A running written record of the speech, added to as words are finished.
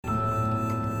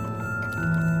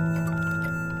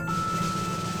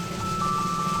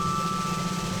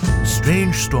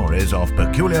strange stories of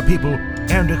peculiar people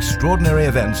and extraordinary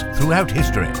events throughout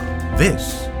history.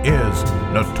 This is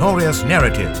Notorious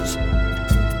Narratives.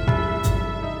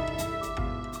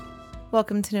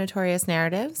 Welcome to Notorious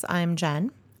Narratives. I'm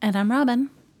Jen. And I'm Robin.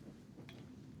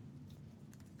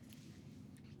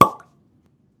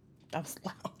 That was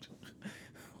loud.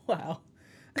 Wow.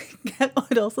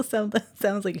 It also sounds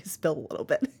like you spilled a little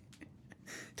bit.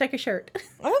 Check your shirt.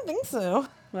 I don't think so.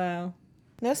 Wow.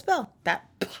 No spill. That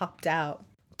popped out.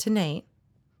 Tonight,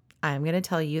 I'm going to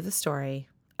tell you the story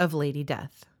of Lady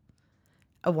Death,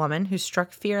 a woman who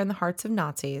struck fear in the hearts of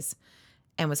Nazis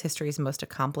and was history's most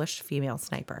accomplished female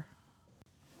sniper.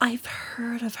 I've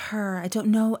heard of her. I don't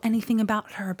know anything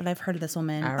about her, but I've heard of this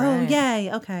woman. All Oh, right.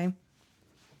 yay. Okay.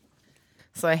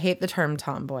 So I hate the term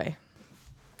tomboy.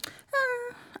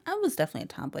 I was definitely a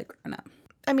tomboy growing up.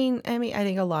 I mean, I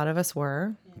think a lot of us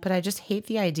were, but I just hate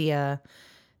the idea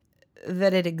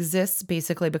that it exists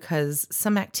basically because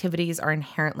some activities are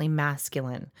inherently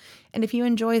masculine. And if you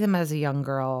enjoy them as a young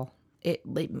girl, it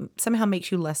somehow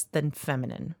makes you less than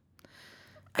feminine.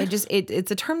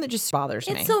 It's a term that just bothers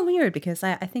me. It's so weird because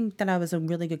I think that I was a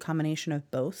really good combination of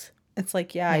both. It's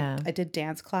like, Yeah. I did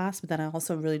dance class, but then I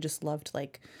also really just loved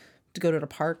to go to the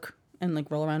park and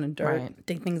roll around in dirt, Right.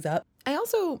 dig things up. I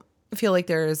also feel like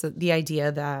there's the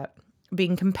idea that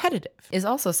being competitive is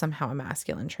also somehow a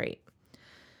masculine trait.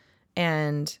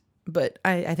 But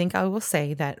I think I will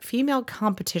say that female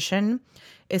competition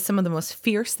is some of the most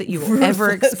fierce that you will ever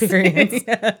experience.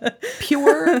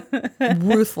 Pure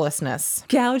ruthlessness.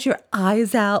 Gouge your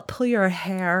eyes out, pull your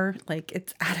hair.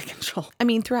 It's out of control. I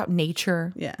mean, throughout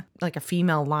nature, Yeah. like a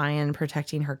female lion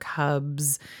protecting her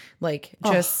cubs, I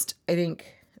think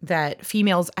that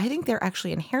females, I think they're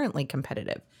actually inherently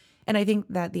competitive. And I think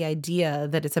that the idea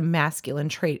that it's a masculine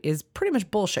trait is pretty much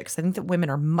bullshit because I think that women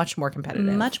are much more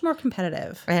competitive. Much more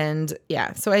competitive. And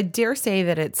yeah, so I dare say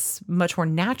that it's much more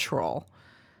natural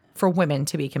for women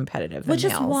to be competitive than Which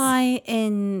is males. why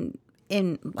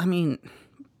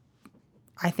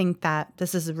I think that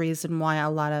this is the reason why a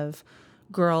lot of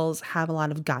girls have a lot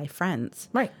of guy friends.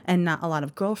 Right. And not a lot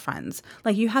of girlfriends.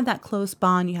 You have that close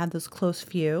bond, you have those close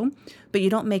few, but you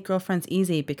don't make girlfriends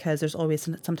easy because there's always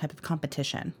some type of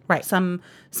competition. Right. Some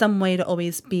way to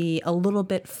always be a little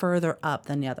bit further up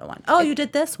than the other one. Oh, you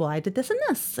did this? Well, I did this and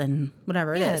this and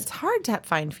whatever it Yeah, is. it's hard to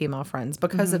find female friends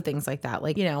because of things like that.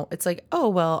 It's like, oh,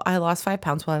 well, I lost 5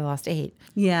 pounds while I lost 8.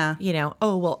 Yeah.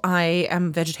 Oh, well, I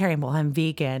am vegetarian. Well, I'm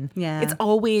vegan. Yeah. It's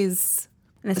always...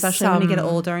 And especially when you get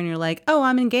older and you're like, oh,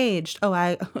 I'm engaged.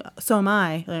 Oh, so am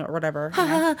I, or whatever. you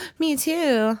know? Me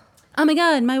too. Oh my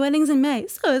God, my wedding's in May.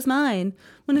 So is mine.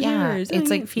 When is Yeah, yours?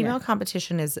 it's Oh, like female yeah.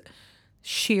 competition is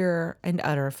sheer and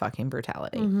utter fucking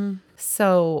brutality.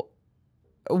 So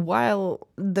while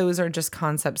those are just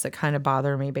concepts that kind of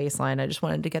bother me baseline, I just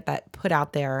wanted to get that put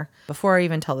out there before I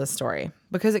even tell this story.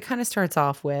 Because it kind of starts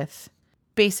off with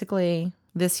basically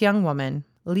this young woman,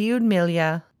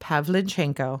 Lyudmila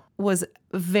Pavlichenko, was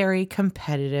a very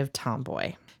competitive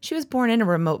tomboy. She was born in a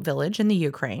remote village in the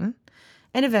Ukraine,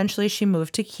 and eventually she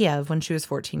moved to Kiev when she was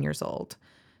 14 years old.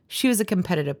 She was a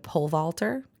competitive pole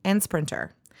vaulter and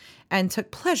sprinter, and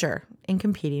took pleasure in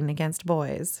competing against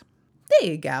boys.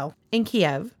 There you go. In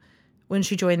Kiev, when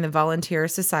she joined the Volunteer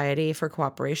Society for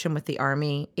Cooperation with the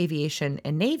Army, Aviation,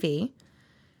 and Navy,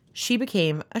 she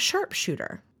became a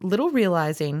sharpshooter, little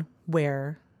realizing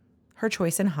where her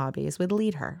choice in hobbies would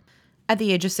lead her. At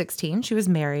the age of 16, she was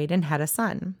married and had a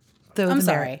son. I'm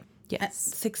sorry. Yes. At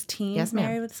 16, Yes, ma'am.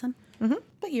 married with a son? Mm-hmm.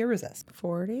 What year was this?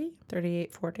 40,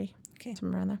 38, 40. Okay.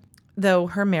 Somewhere around there. Though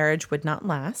her marriage would not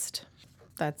last.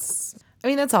 That's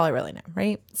all I really know,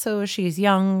 right? So she's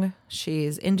young.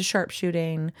 She's into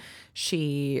sharpshooting.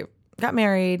 She got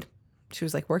married. She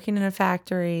was working in a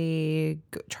factory,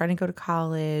 trying to go to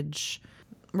college.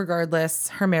 Regardless,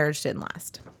 her marriage didn't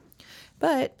last.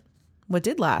 But what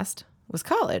did last was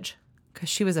college, because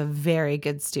she was a very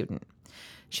good student.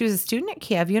 She was a student at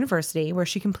Kiev University, where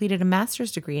she completed a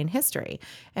master's degree in history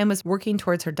and was working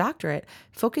towards her doctorate,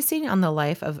 focusing on the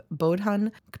life of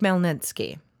Bohdan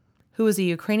Khmelnytsky, who was a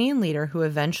Ukrainian leader who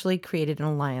eventually created an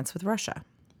alliance with Russia.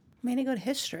 Way to go to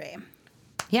history.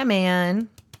 Yeah, man.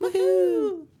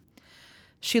 Woohoo!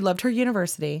 She loved her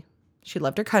university, she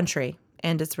loved her country,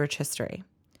 and its rich history.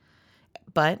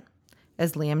 But,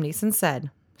 as Liam Neeson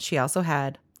said, she also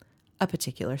had a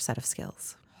particular set of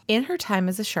skills. In her time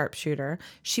as a sharpshooter,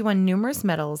 she won numerous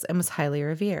medals and was highly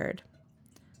revered.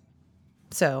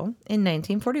 So, in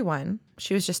 1941,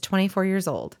 she was just 24 years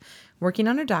old, working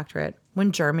on her doctorate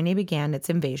when Germany began its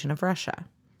invasion of Russia.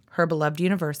 Her beloved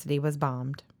university was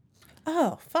bombed.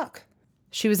 Oh, fuck.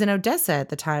 She was in Odessa at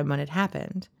the time when it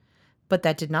happened, But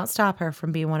that did not stop her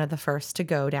from being one of the first to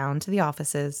go down to the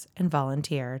offices and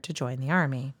volunteer to join the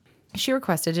army. She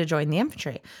requested to join the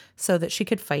infantry so that she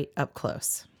could fight up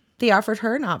close. They offered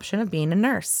her an option of being a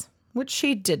nurse, which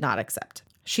she did not accept.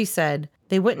 She said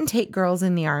they wouldn't take girls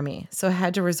in the army, so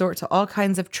had to resort to all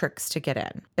kinds of tricks to get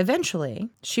in. Eventually,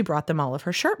 she brought them all of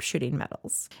her sharpshooting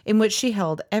medals, in which she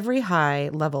held every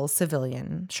high-level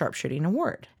civilian sharpshooting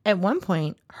award. At one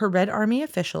point, her Red Army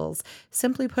officials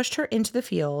simply pushed her into the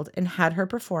field and had her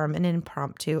perform an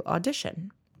impromptu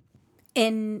audition.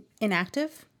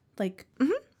 Inactive? Like...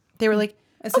 Mm-hmm. They were like,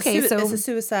 it's a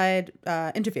suicide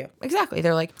interview. Exactly.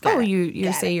 They're like,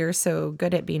 you say you're so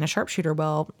good at being a sharpshooter.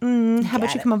 Well, how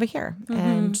about you come over here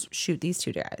and shoot these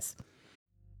two guys?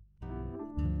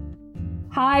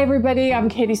 Hi, everybody. I'm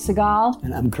Katie Segal.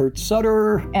 And I'm Kurt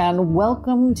Sutter. And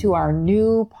welcome to our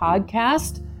new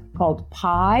podcast called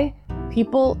PIE,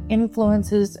 People,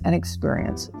 Influences, and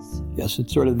Experiences. Yes,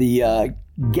 it's sort of the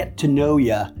get to know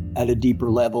you at a deeper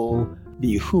level,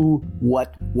 the who,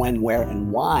 what, when, where,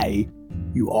 and why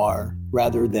you are,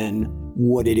 rather than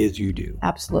what it is you do.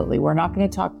 Absolutely. We're not going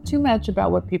to talk too much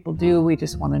about what people do. We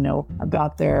just want to know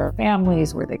about their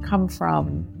families, where they come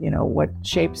from, what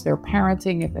shapes their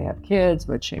parenting if they have kids,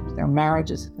 what shapes their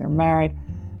marriages if they're married.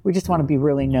 We just want to be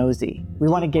really nosy. We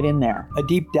want to get in there. A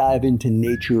deep dive into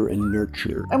nature and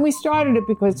nurture. And we started it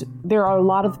because there are a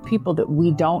lot of people that we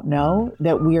don't know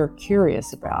that we are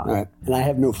curious about. All right. And I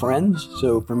have no friends,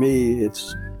 so for me,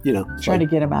 it's, trying to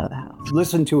get them out of the house.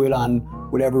 Listen to it on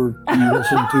whatever you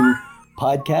listen to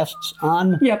podcasts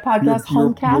on. Yeah,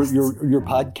 homecasts. Your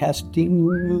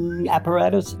podcasting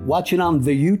apparatus. Watch it on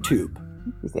the YouTube.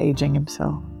 He's aging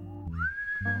himself.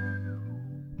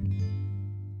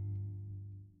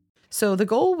 So the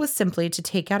goal was simply to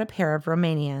take out a pair of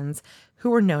Romanians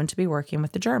who were known to be working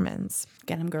with the Germans.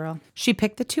 Get him, girl. She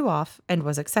picked the two off and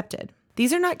was accepted.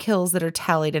 These are not kills that are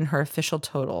tallied in her official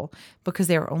total because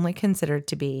they are only considered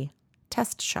to be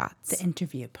test shots. The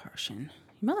interview portion.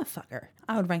 Motherfucker.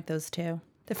 I would rank those two.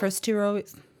 The first two are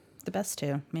always the best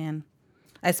two, man.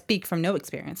 I speak from no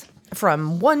experience.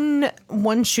 From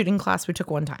one shooting class we took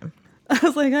one time. I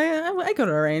was like, I go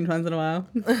to a range once in a while.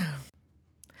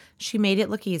 She made it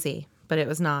look easy, but it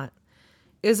was not.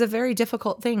 It was a very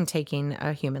difficult thing taking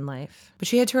a human life. But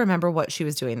she had to remember what she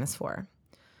was doing this for.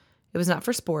 It was not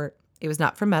for sport. It was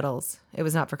not for medals. It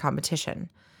was not for competition.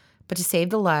 But to save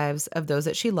the lives of those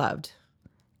that she loved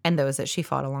and those that she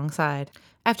fought alongside.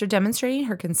 After demonstrating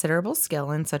her considerable skill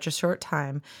in such a short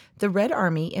time, the Red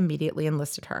Army immediately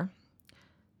enlisted her.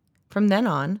 From then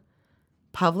on,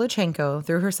 Pavlichenko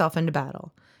threw herself into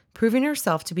battle, proving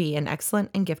herself to be an excellent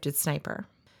and gifted sniper.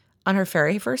 On her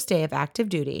very first day of active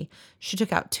duty, she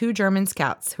took out 2 German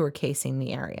scouts who were casing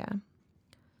the area.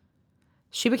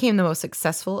 She became the most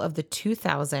successful of the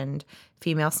 2,000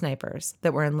 female snipers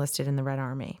that were enlisted in the Red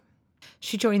Army.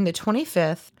 She joined the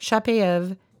 25th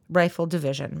Chapayev Rifle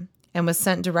Division and was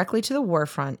sent directly to the war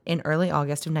front in early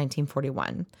August of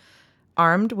 1941,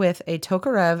 armed with a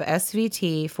Tokarev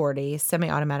SVT-40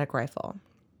 semi-automatic rifle.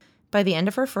 By the end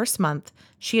of her first month,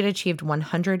 she had achieved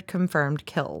 100 confirmed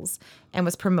kills and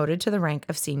was promoted to the rank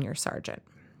of senior sergeant.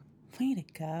 Way to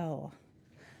go.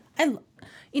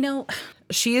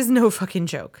 She is no fucking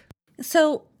joke.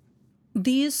 So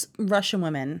these Russian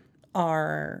women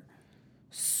are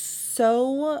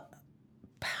so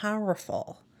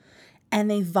powerful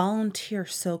and they volunteer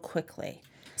so quickly.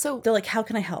 So they're like, how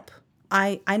can I help?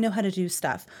 I know how to do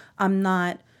stuff. I'm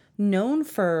not known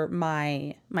for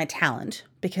my talent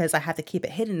because I have to keep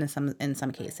it hidden in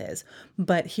some cases.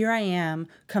 But here I am,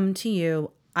 come to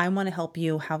you. I want to help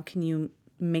you. How can you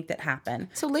make that happen?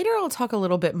 So later I'll talk a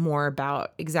little bit more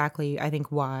about exactly, I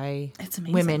think, why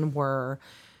women were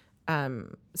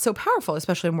so powerful,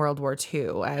 especially in World War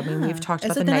II. I mean, we've talked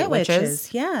about the night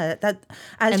witches. Yeah, that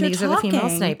as and you're these talking, are the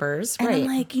female snipers, and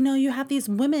right? then, you have these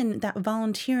women that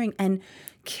volunteering and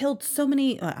killed so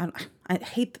many. I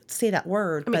hate to say that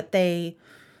word, but they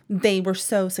were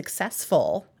so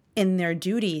successful in their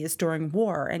duties during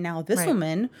war, and now this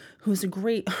woman, who's a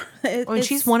great, and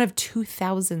she's one of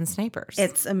 2,000 snipers.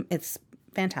 It's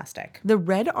fantastic. The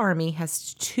Red Army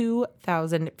has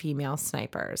 2,000 female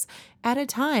snipers at a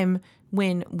time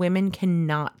when women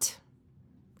cannot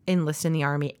enlist in the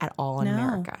army at all in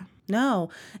America. No.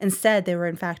 Instead, they were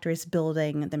in factories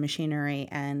building the machinery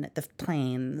and the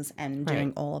planes and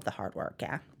doing all of the hard work.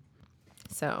 Yeah.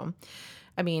 So,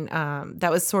 I mean,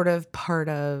 that was sort of part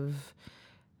of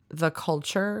the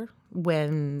culture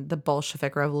when the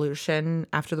Bolshevik Revolution,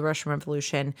 after the Russian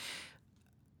Revolution,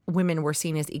 women were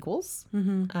seen as equals,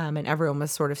 and everyone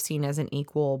was sort of seen as an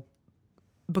equal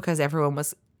because everyone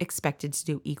was expected to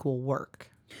do equal work.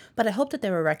 But I hope that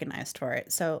they were recognized for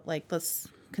it. So like, let's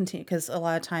continue, because a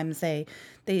lot of times they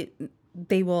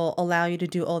will allow you to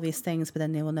do all these things, but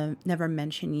then they will never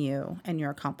mention you and your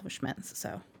accomplishments.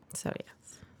 So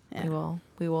yes,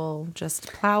 we will just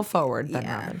plow forward then,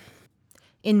 Yeah. Robin.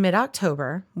 In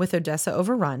mid-October, with Odessa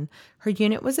overrun, her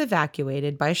unit was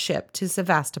evacuated by ship to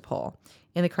Sevastopol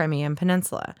in the Crimean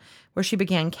Peninsula, where she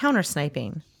began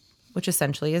counter-sniping, which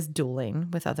essentially is dueling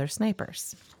with other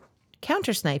snipers.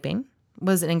 Counter-sniping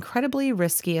was an incredibly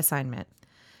risky assignment.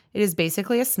 It is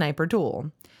basically a sniper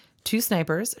duel. 2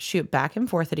 snipers shoot back and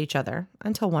forth at each other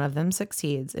until one of them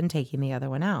succeeds in taking the other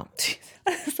one out.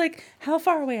 it's like, how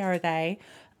far away are they?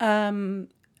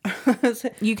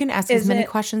 You can ask Is as many it-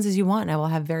 questions as you want, and I will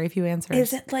have very few answers.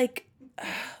 Is it like,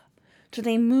 do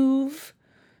they move?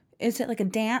 Is it like a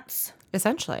dance?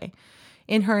 Essentially.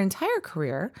 In her entire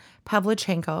career,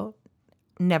 Pavlichenko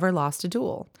never lost a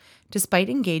duel, despite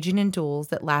engaging in duels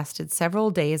that lasted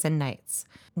several days and nights.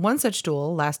 One such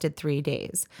duel lasted 3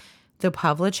 days, though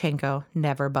Pavlichenko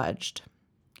never budged.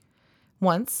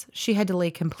 Once, she had to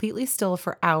lay completely still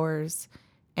for hours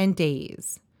and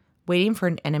days, waiting for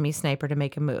an enemy sniper to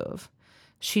make a move.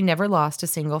 She never lost a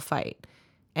single fight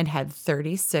and had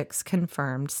 36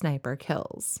 confirmed sniper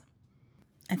kills.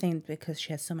 I think because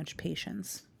she has so much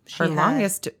patience. Her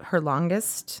longest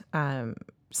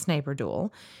sniper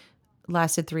duel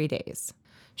lasted 3 days.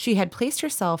 She had placed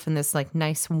herself in this like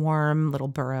nice warm little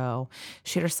burrow.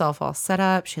 She had herself all set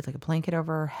up. She had like a blanket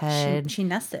over her head. She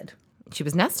nested. She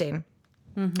was nesting.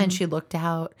 And she looked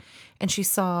out and she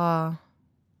saw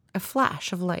a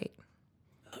flash of light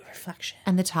Reflection.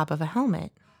 and the top of a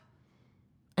helmet.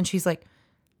 And she's like,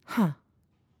 huh,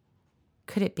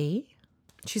 could it be?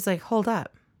 She's like, hold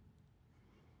up.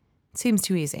 Seems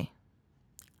too easy.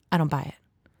 I don't buy it.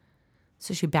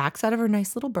 So she backs out of her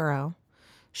nice little burrow.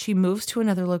 She moves to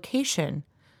another location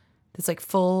that's like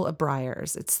full of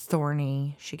briars. It's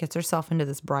thorny. She gets herself into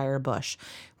this briar bush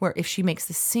where if she makes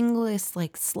the singlest,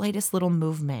 like slightest little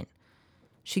movement,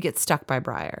 she gets stuck by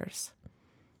briars.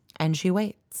 And she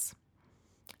waits.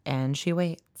 And she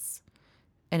waits.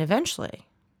 And eventually,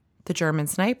 the German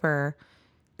sniper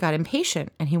got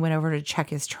impatient and he went over to check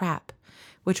his trap,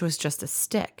 which was just a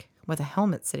stick with a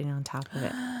helmet sitting on top of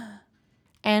it.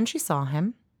 And she saw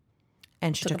him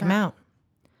and she took him out.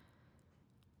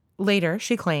 Later,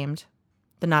 she claimed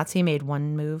the Nazi made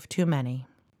one move too many.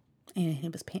 And he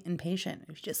was impatient.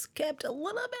 He just kept a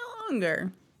little bit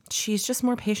longer. She's just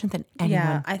more patient than anyone,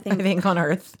 Yeah, I think- on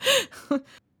earth.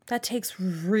 That takes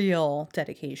real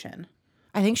dedication.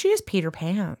 I think she just peed her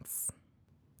pants.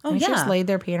 Oh, I think yeah. She just laid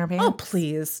there peeing her pants. Oh,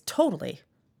 please. Totally.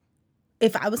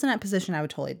 If I was in that position, I would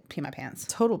totally pee my pants.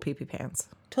 Total pee-pee pants.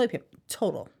 Totally pee.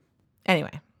 Total.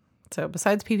 Anyway, so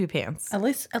besides pee-pee pants, At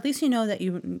least you know that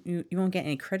you won't get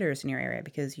any critters in your area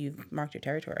because you've marked your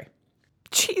territory.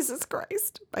 Jesus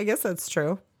Christ. I guess that's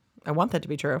true. I want that to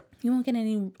be true. You won't get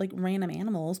any like random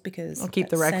animals because I'll keep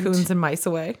the that raccoons scent- and mice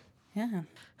away. Yeah.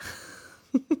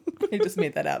 I just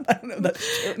made that up. I don't know if that's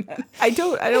true or not. I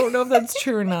don't know if that's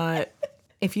true or not.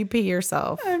 If you pee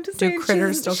yourself, I'm just do saying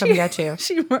critters still come get you?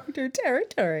 She marked her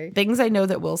territory. Things I know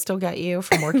that will still get you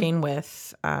from working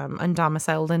with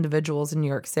undomiciled individuals in New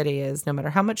York City is no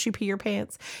matter how much you pee your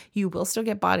pants, you will still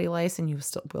get body lice and you will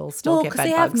still Well, get because bed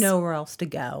they have bugs. nowhere else to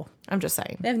go. I'm just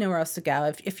saying. They have nowhere else to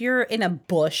go. If you're in a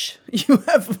bush, you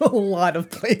have a lot of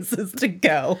places to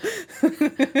go.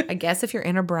 I guess if you're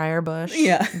in a briar bush,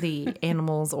 Yeah. the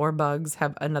animals or bugs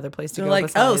have another place to They're go. like,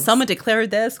 oh, besides someone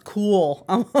declared this? Cool.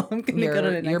 I'm going to go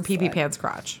to the next your pee-pee one. pants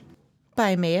crotch.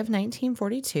 By May of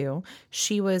 1942,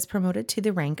 she was promoted to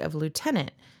the rank of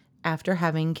lieutenant after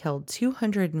having killed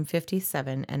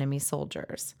 257 enemy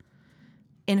soldiers.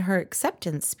 In her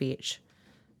acceptance speech,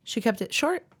 she kept it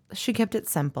short, she kept it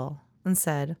simple, and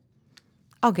said,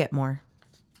 I'll get more.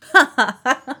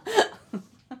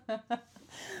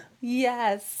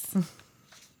 Yes.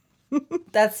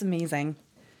 That's amazing.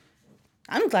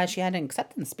 I'm glad she had an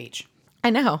acceptance speech. I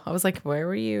know. I was like, where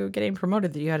were you getting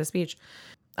promoted that you had a speech?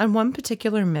 On one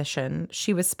particular mission,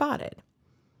 she was spotted.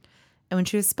 And when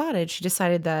she was spotted, she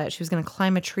decided that she was going to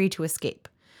climb a tree to escape,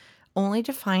 only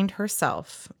to find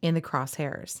herself in the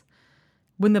crosshairs.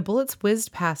 When the bullets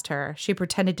whizzed past her, she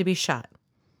pretended to be shot,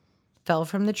 fell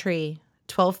from the tree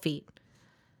 12 feet,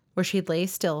 where she lay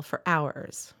still for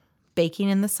hours, baking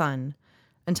in the sun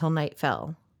until night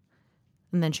fell.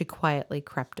 And then she quietly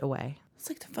crept away. It's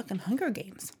like the fucking Hunger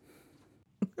Games.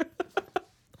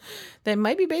 That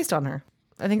might be based on her.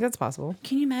 I think that's possible.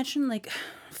 Can you imagine like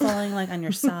falling like on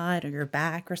your side or your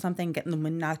back or something, getting the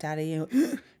wind knocked out of you,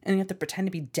 and you have to pretend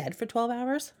to be dead for 12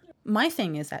 hours? My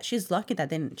thing is that she's lucky that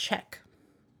they didn't check.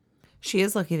 She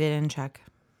is lucky they didn't check.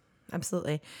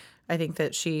 absolutely. I think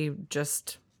that she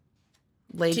just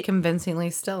laid convincingly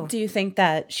still. Do you think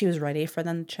that she was ready for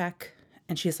them to check?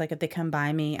 And she's like, if they come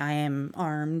by me, I am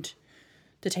armed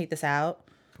to take this out?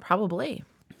 Probably.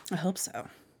 I hope so.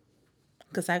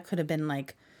 Because that could have been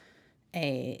like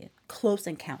a close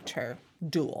encounter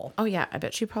duel. Oh, yeah. I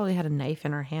bet she probably had a knife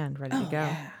in her hand ready to go.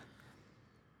 Yeah.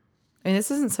 I mean,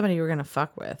 this isn't somebody you were going to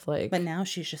fuck with. Like, But now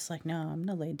she's just like, no, I'm going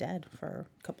to lay dead for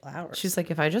a couple hours. she's like,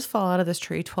 if I just fall out of this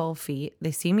tree 12 feet,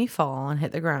 they see me fall and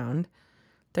hit the ground,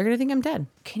 they're going to think I'm dead.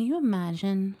 Can you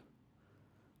imagine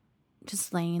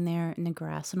just laying there in the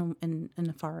grass in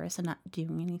the forest and not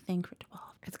doing anything for 12?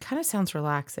 It kind of sounds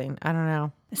relaxing. I don't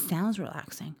know. It sounds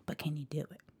relaxing, but can you do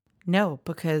it? No,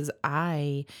 because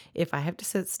if I have to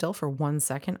sit still for 1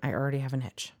 second, I already have an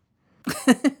itch.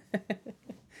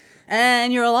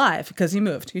 And you're alive because you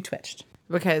moved. You twitched.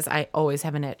 Because I always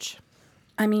have an itch.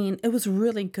 I mean, it was a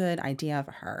really good idea of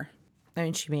her. I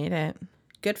mean, she made it.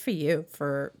 Good for you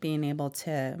for being able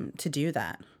to do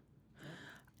that.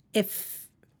 If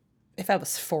I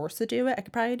was forced to do it, I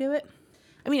could probably do it.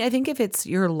 I mean, I think if it's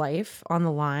your life on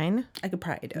the line, I could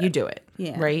probably do it. you do it.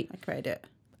 Yeah. Right? I could probably do it.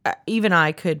 Even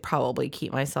I could probably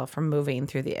keep myself from moving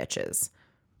through the itches.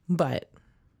 But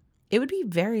it would be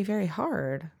very, very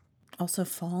hard. Also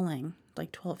falling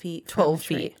like 12 feet. 12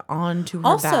 feet onto her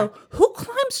Also, back. who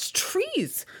climbs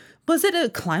trees? Was it a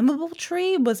climbable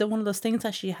tree? Was it one of those things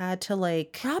that she had to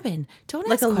like... Robin, don't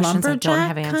like ask a questions I don't lumberjack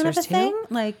have answers kind of a to. thing?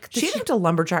 Like, She didn't have a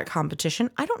lumberjack competition.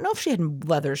 I don't know if she had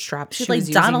leather straps. she's she like was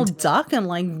using Donald Duck and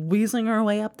like weaseling her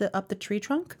way up the tree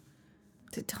trunk?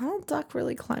 Did Donald Duck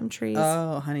really climb trees?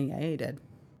 Oh, honey, yeah, he did.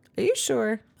 Are you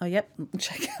sure? Oh, yep.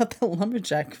 Check out the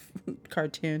lumberjack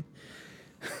cartoon.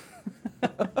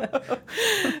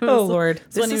 Oh Lord, when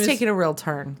this he is was- taking a real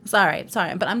turn. Sorry,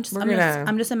 but I'm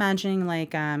gonna- just imagining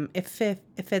like if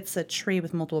it's a tree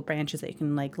with multiple branches that you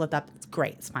can like lift up, it's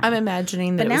great. It's fine. I'm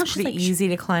imagining that But it now was she's pretty like- easy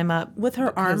to climb up with her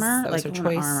because armor, that was like her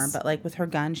well, not choice. armor, but like with her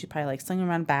gun, she's probably like slinging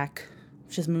around back,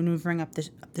 just maneuvering up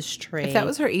this tree. If that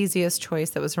was her easiest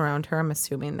choice that was around her, I'm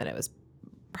assuming that it was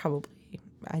probably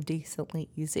a decently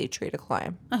easy tree to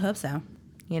climb. I hope so.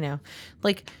 You know,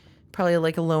 like probably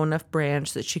like a low enough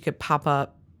branch that she could pop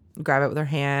up, grab it with her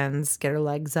hands, get her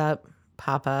legs up,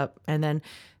 pop up, and then.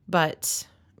 But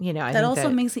you know, I That think also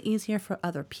that makes it easier for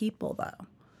other people, though.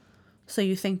 So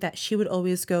you think that she would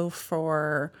always go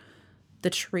for the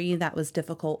tree that was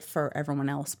difficult for everyone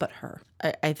else but her?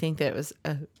 I think that it was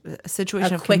a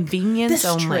situation of Quick, convenience this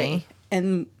only. tree,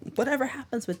 and whatever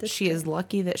happens with this She is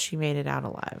lucky that she made it out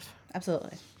alive.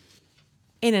 absolutely.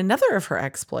 In another of her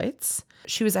exploits,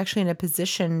 she was actually in a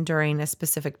position during a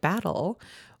specific battle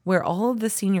where all of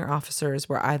the senior officers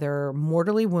were either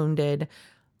mortally wounded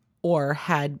or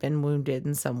had been wounded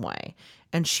in some way.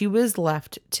 And she was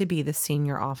left to be the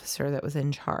senior officer that was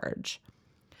in charge.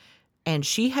 And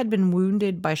she had been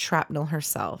wounded by shrapnel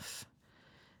herself.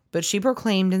 But she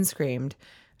proclaimed and screamed,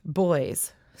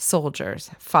 "Boys,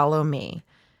 soldiers, follow me."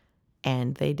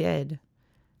 And they did.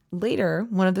 Later,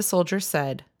 one of the soldiers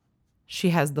said, "She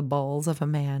has the balls of a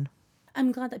man."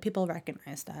 I'm glad that people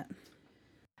recognize that.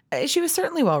 She was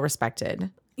certainly well respected.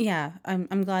 Yeah,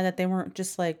 I'm glad that they weren't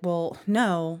just like, well,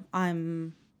 no,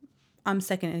 I'm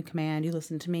second in command. You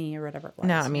listen to me or whatever it was.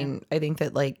 No, I mean, I think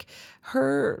that like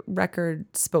her record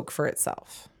spoke for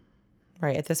itself.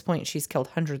 Right. At this point, she's killed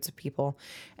hundreds of people.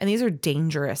 And these are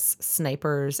dangerous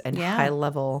snipers and Yeah. high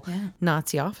level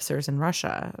Nazi officers in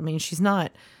Russia. I mean, she's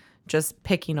not just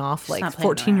picking off like not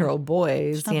playing 14-year-old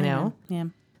boys, you know? Yeah.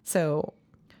 So,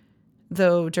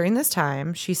 though during this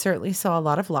time, she certainly saw a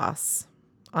lot of loss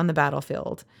on the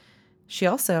battlefield, she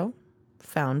also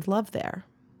found love there.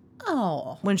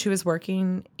 Oh, When she was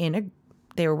working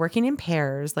they were working in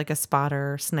pairs, like a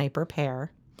spotter sniper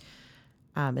pair.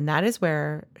 And that is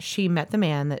where she met the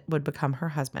man that would become her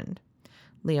husband,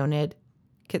 Leonid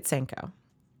Kitsenko.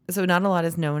 So not a lot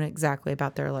is known exactly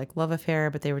about their like love affair,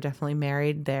 but they were definitely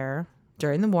married there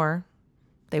during the war.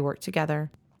 They worked together,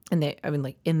 and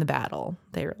like in the battle,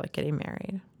 they were like getting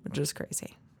married, which is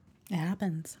crazy. it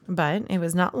happens. But it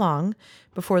was not long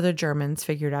before the Germans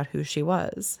figured out who she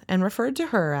was and referred to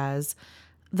her as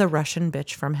the Russian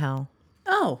bitch from hell.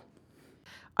 Oh,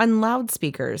 On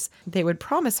loudspeakers, they would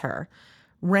promise her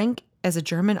rank as a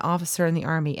German officer in the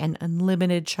army and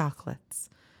unlimited chocolates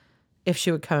if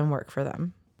she would come and work for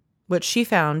them, which she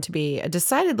found to be a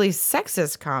decidedly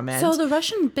sexist comment. so the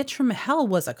Russian bitch from hell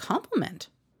was a compliment.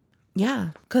 yeah.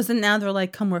 Because then now they're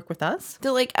like, come work with us.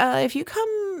 They're like, if you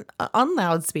come on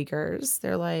loudspeakers,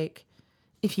 they're like,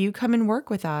 if you come and work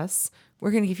with us,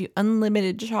 we're going to give you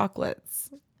unlimited chocolates.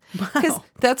 Because Wow.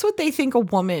 that's what they think a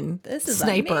woman This is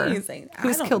sniper amazing.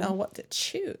 who's I don't killed. know what to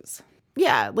choose.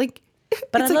 Yeah, like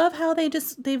But I it's a love how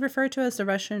they refer to us the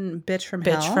Russian bitch from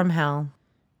bitch hell. from hell.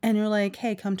 And you're like,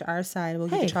 hey, come to our side. We'll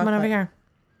give Hey, you come chocolate. on over here.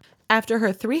 After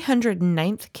her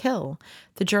 309th kill,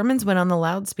 the Germans went on the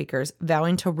loudspeakers,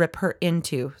 vowing to rip her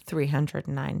into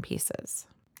 309 pieces.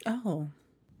 Oh.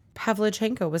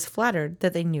 Pavlichenko was flattered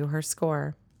that they knew her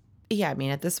score. Yeah, I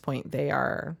mean, at this point, they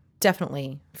are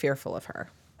definitely fearful of her.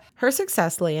 Her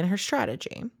success lay in her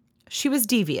strategy. She was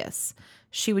devious.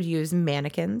 She would use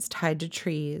mannequins tied to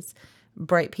trees,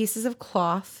 bright pieces of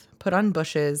cloth put on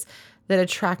bushes that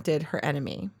attracted her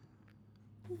enemy.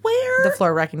 Where? The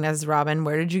floor recognizes Robin.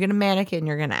 Where did you get a mannequin,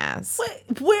 you're going to ask?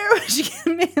 Where would she get a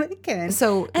mannequin?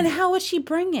 So- and how would she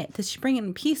bring it? Does she bring it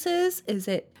in pieces? Is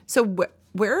it So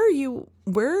where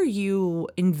are you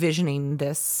envisioning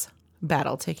this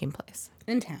battle taking place?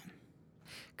 in town?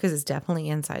 Because it's definitely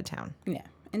inside town. Yeah,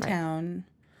 in town.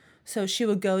 So she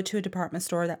would go to a department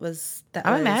store that was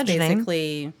I'm imagining.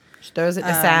 basically She throws it in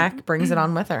a sack, brings it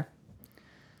on with her.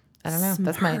 I don't know.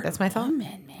 That's my thought. woman,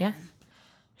 man. Yeah.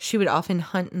 She would often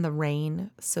hunt in the rain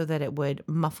so that it would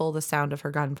muffle the sound of her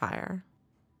gunfire.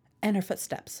 And her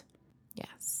footsteps.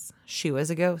 Yes. She was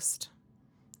a ghost.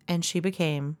 And she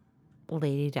became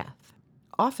Lady Death.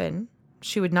 Often,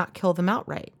 she would not kill them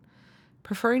outright,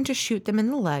 preferring to shoot them in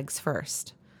the legs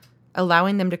first,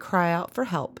 allowing them to cry out for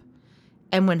help.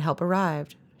 And when help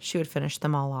arrived, she would finish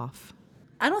them all off.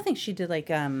 I don't think she did like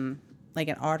an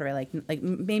artery, like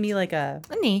maybe like a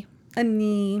knee.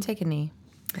 knee. Take a knee.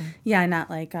 Yeah, not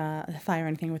like fire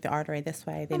anything with the artery this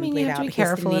way. They I mean, bleed you have out to be because they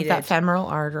careful of needed that femoral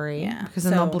artery. Yeah, Because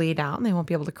then they'll so- bleed out and they won't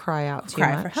be able to cry out too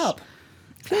cry much. for help.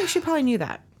 I feel like she probably knew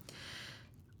that.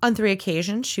 On 3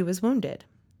 occasions, she was wounded.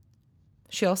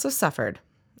 She also suffered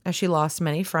as she lost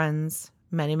many friends,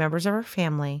 many members of her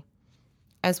family,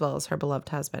 as well as her beloved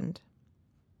husband.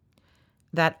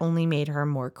 That only made her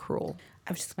more cruel.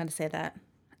 I was just going to say that.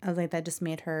 I was like, that just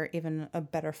made her even a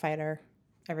better fighter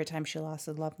every time she lost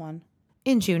a loved one.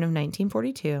 In June of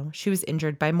 1942, she was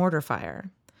injured by mortar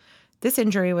fire. This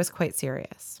injury was quite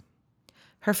serious.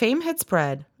 Her fame had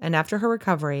spread, and after her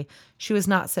recovery, she was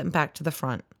not sent back to the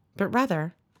front, but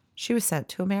rather, she was sent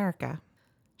to America.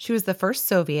 She was the first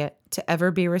Soviet to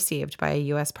ever be received by a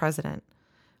U.S. president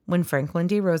when Franklin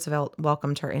D. Roosevelt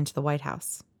welcomed her into the White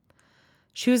House.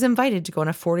 She was invited to go on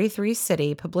a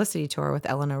 43-city publicity tour with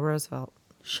Eleanor Roosevelt.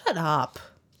 Shut up.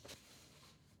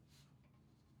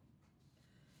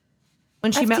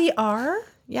 When she met, FDR?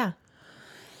 yeah.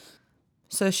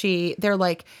 So they're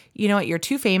like, you know what, you're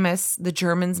too famous. The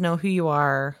Germans know who you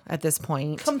are at this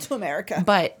point. Come to America.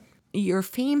 But your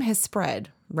fame has spread,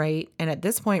 right? And at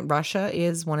this point, Russia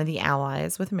is one of the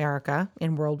allies with America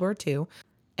in World War II.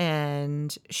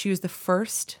 And she was the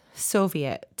first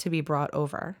Soviet to be brought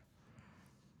over.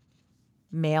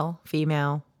 Male,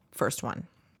 female, first one.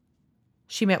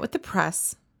 She met with the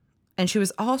press, and she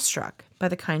was awestruck by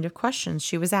the kind of questions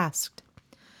she was asked.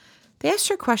 They asked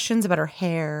her questions about her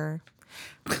hair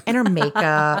and her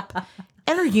makeup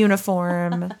and her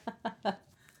uniform.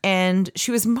 And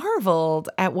she was marveled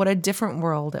at what a different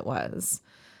world it was.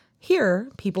 Here,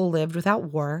 people lived without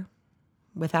war,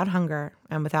 without hunger,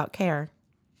 and without care.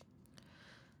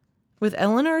 With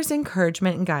Eleanor's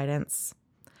encouragement and guidance,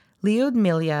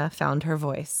 Lyudmila found her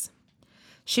voice.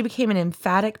 She became an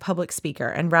emphatic public speaker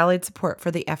and rallied support for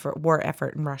the war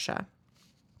effort in Russia.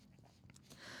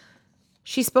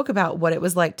 She spoke about what it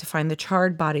was like to find the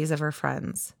charred bodies of her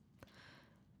friends.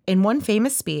 In one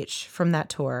famous speech from that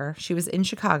tour, she was in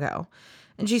Chicago,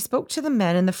 and she spoke to the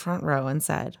men in the front row and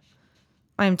said,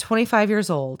 "I am 25 years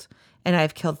old, and I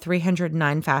have killed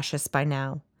 309 fascists by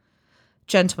now.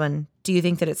 Gentlemen, do you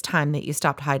think that it's time that you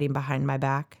stopped hiding behind my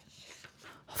back?"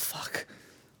 Oh, fuck.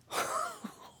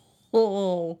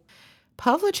 Oh.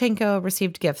 Pavlichenko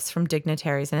received gifts from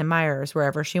dignitaries and admirers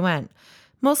wherever she went.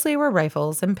 Mostly were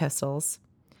rifles and pistols.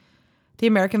 The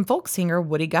American folk singer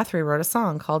Woody Guthrie wrote a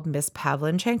song called Miss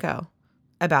Pavlichenko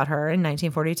about her in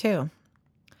 1942.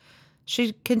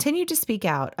 She continued to speak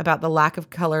out about the lack of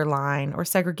color line or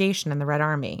segregation in the Red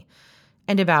Army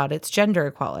and about its gender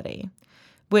equality,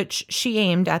 which she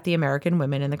aimed at the American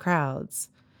women in the crowds.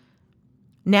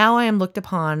 "Now I am looked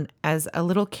upon as a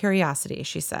little curiosity,"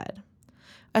 she said,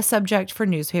 "a subject for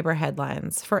newspaper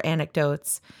headlines, for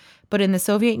anecdotes, but in the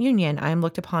Soviet Union I am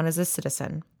looked upon as a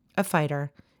citizen, a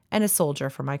fighter, and a soldier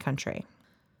for my country."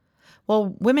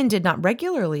 While women did not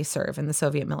regularly serve in the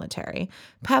Soviet military,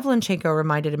 Pavlichenko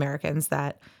reminded Americans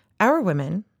that our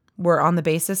women were on the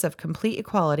basis of complete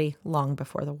equality long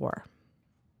before the war.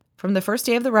 From the first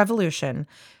day of the revolution,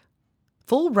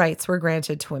 full rights were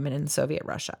granted to women in Soviet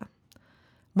Russia.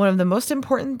 One of the most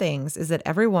important things is that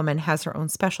every woman has her own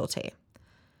specialty.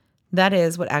 That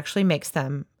is what actually makes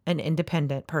them an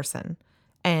independent person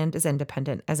and as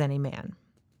independent as any man.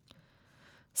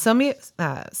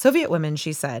 Soviet women,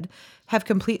 she said, have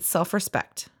complete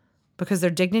self-respect because their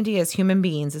dignity as human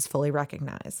beings is fully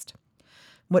recognized.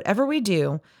 Whatever we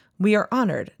do, we are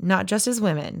honored not just as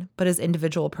women, but as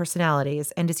individual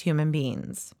personalities and as human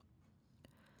beings.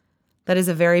 That is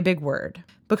a very big word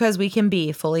because we can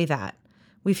be fully that.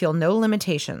 We feel no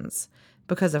limitations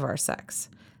because of our sex.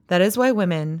 That is why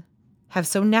women have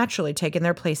so naturally taken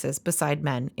their places beside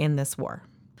men in this war.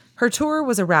 Her tour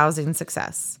was a rousing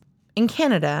success. In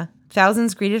Canada,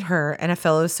 thousands greeted her and a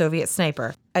fellow Soviet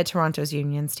sniper at Toronto's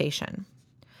Union Station.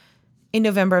 In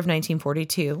November of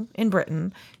 1942, in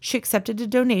Britain, she accepted a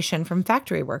donation from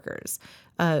factory workers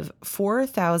of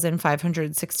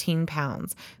 4,516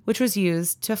 pounds, which was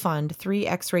used to fund 3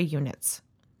 X-ray units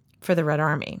for the Red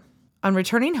Army. On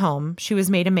returning home, she was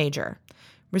made a major,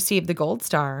 received the Gold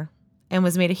Star, and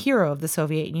was made a hero of the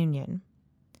Soviet Union.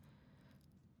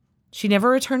 She never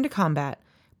returned to combat,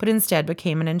 but instead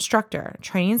became an instructor,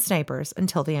 training snipers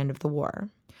until the end of the war.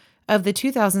 Of the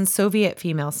 2,000 Soviet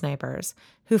female snipers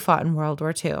who fought in World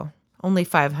War II, only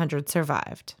 500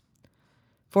 survived.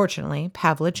 Fortunately,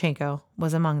 Pavlichenko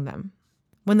was among them.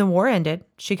 When the war ended,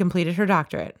 she completed her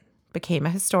doctorate, became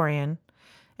a historian,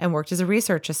 and worked as a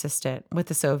research assistant with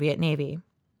the Soviet Navy.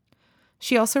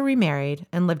 She also remarried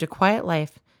and lived a quiet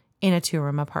life in a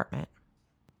 2-room apartment.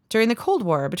 During the Cold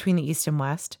War between the East and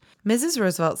West, Mrs.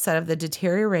 Roosevelt said of the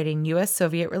deteriorating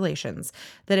U.S.-Soviet relations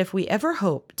that if we ever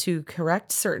hope to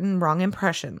correct certain wrong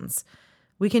impressions,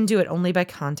 we can do it only by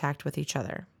contact with each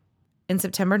other. In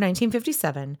September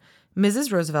 1957,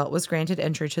 Mrs. Roosevelt was granted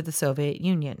entry to the Soviet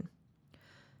Union.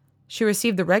 She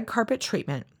received the red carpet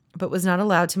treatment, but was not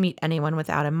allowed to meet anyone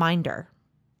without a minder.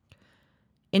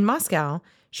 In Moscow,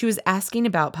 she was asking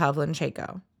about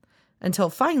Pavlichenko, until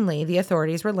finally the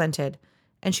authorities relented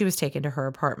and she was taken to her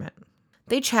apartment.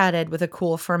 They chatted with a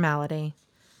cool formality,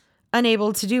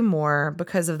 unable to do more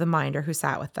because of the minder who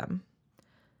sat with them.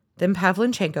 Then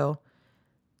Pavlichenko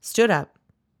stood up,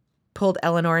 pulled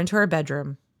Eleanor into her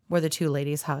bedroom, where the 2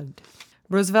 ladies hugged.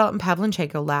 Roosevelt and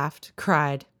Pavlichenko laughed,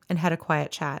 cried, and had a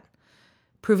quiet chat,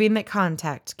 proving that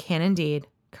contact can indeed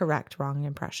correct wrong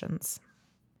impressions.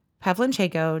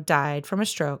 Pavlichenko died from a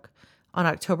stroke on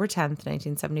October 10,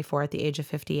 1974, at the age of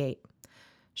 58.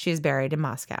 She is buried in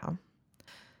Moscow.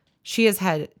 She has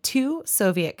had 2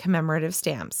 Soviet commemorative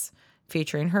stamps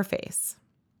featuring her face.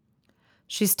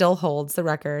 She still holds the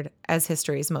record as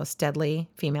history's most deadly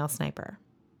female sniper.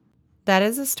 That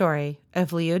is the story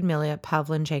of Lyudmila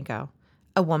Pavlichenko,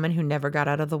 a woman who never got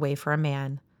out of the way for a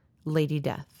man, Lady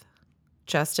Death.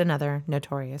 Just another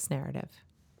notorious narrative.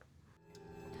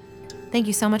 Thank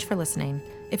you so much for listening.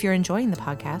 If you're enjoying the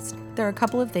podcast, there are a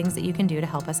couple of things that you can do to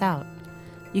help us out.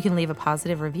 You can leave a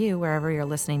positive review wherever you're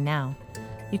listening now.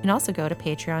 You can also go to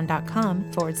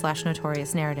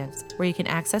patreon.com/notorious narratives, where you can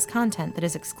access content that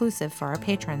is exclusive for our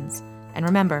patrons. And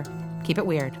remember, keep it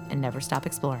weird and never stop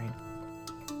exploring.